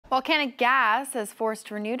Volcanic gas has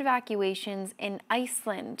forced renewed evacuations in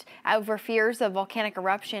Iceland over fears of volcanic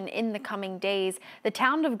eruption in the coming days. The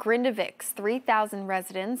town of Grindavik's 3,000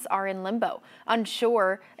 residents are in limbo,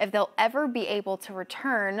 unsure if they'll ever be able to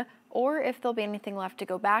return or if there'll be anything left to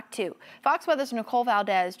go back to. Fox Weather's Nicole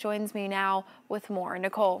Valdez joins me now with more.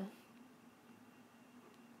 Nicole.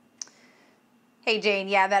 Hey, Jane,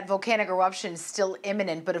 yeah, that volcanic eruption is still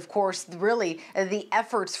imminent, but of course, really, the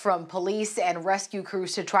efforts from police and rescue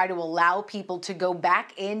crews to try to allow people to go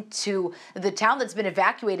back into the town that's been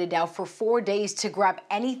evacuated now for 4 days to grab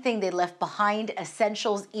anything they left behind,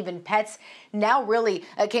 essentials, even pets, now really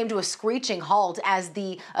came to a screeching halt as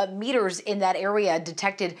the meters in that area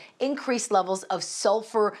detected increased levels of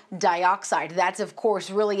sulfur dioxide. That's, of course,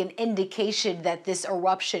 really an indication that this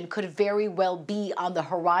eruption could very well be on the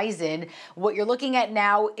horizon. What you're looking at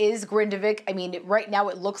now is Grindavik. I mean, right now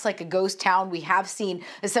it looks like a ghost town. We have seen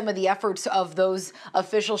some of the efforts of those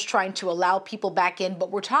officials trying to allow people back in,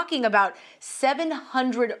 but we're talking about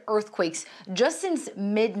 700 earthquakes just since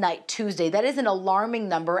midnight Tuesday. That is an alarming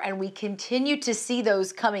number, and we continue to see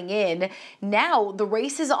those coming in. Now the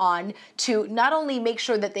race is on to not only make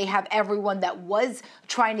sure that they have everyone that was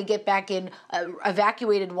trying to get back in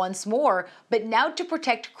evacuated once more, but now to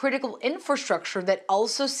protect critical infrastructure that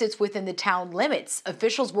also sits within the town limits.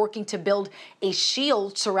 Officials working to build a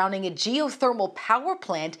shield surrounding a geothermal power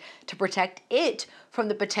plant to protect it from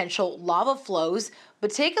the potential lava flows.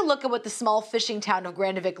 But take a look at what the small fishing town of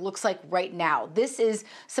Grindavik looks like right now. This is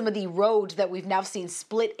some of the roads that we've now seen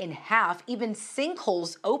split in half, even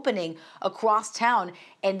sinkholes opening across town.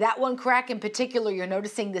 And that one crack in particular, you're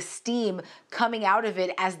noticing the steam coming out of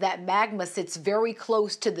it as that magma sits very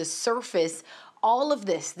close to the surface. All of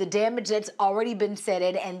this, the damage that's already been set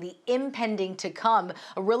in and the impending to come,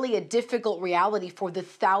 really a difficult reality for the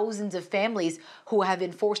thousands of families who have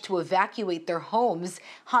been forced to evacuate their homes.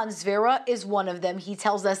 Hans Vera is one of them. He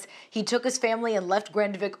tells us he took his family and left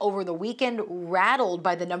Grindavik over the weekend, rattled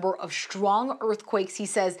by the number of strong earthquakes he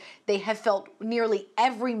says they have felt nearly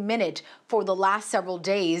every minute for the last several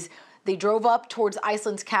days. They drove up towards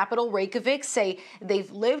Iceland's capital, Reykjavik, say they've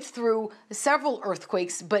lived through several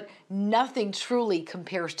earthquakes, but nothing truly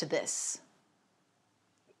compares to this.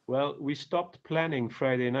 Well, we stopped planning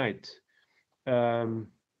Friday night.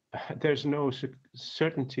 There's no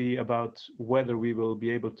certainty about whether we will be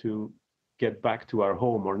able to get back to our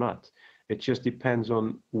home or not. It just depends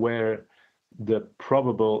on where the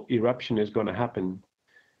probable eruption is going to happen.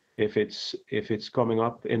 If it's coming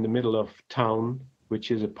up in the middle of town, which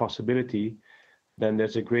is a possibility, then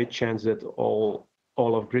there's a great chance that all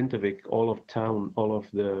of Grindavik, all of town, all of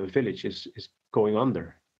the village is going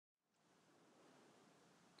under.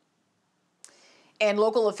 And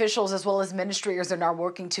local officials as well as ministries are now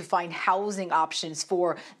working to find housing options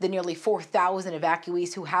for the nearly 4,000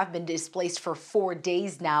 evacuees who have been displaced for 4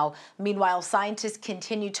 days now. Meanwhile, scientists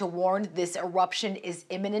continue to warn this eruption is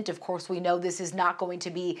imminent. Of course, we know this is not going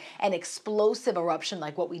to be an explosive eruption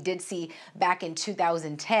like what we did see back in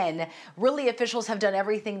 2010. Really, officials have done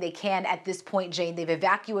everything they can at this point, Jane. They've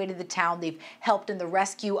evacuated the town. They've helped in the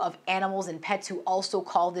rescue of animals and pets who also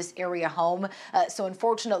call this area home. So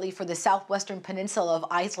unfortunately for the southwestern peninsula of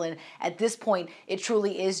Iceland, at this point, it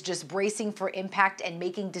truly is just bracing for impact and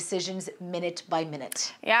making decisions minute by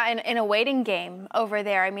minute. Yeah, in a waiting game over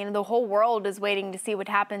there. I mean, the whole world is waiting to see what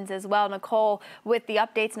happens as well. Nicole, with the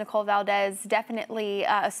updates, Nicole Valdez, definitely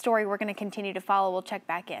a story we're going to continue to follow. We'll check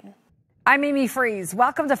back in. I'm Amy Freeze.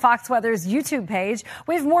 Welcome to Fox Weather's YouTube page.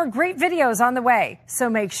 We have more great videos on the way, so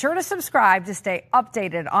make sure to subscribe to stay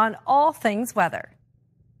updated on all things weather.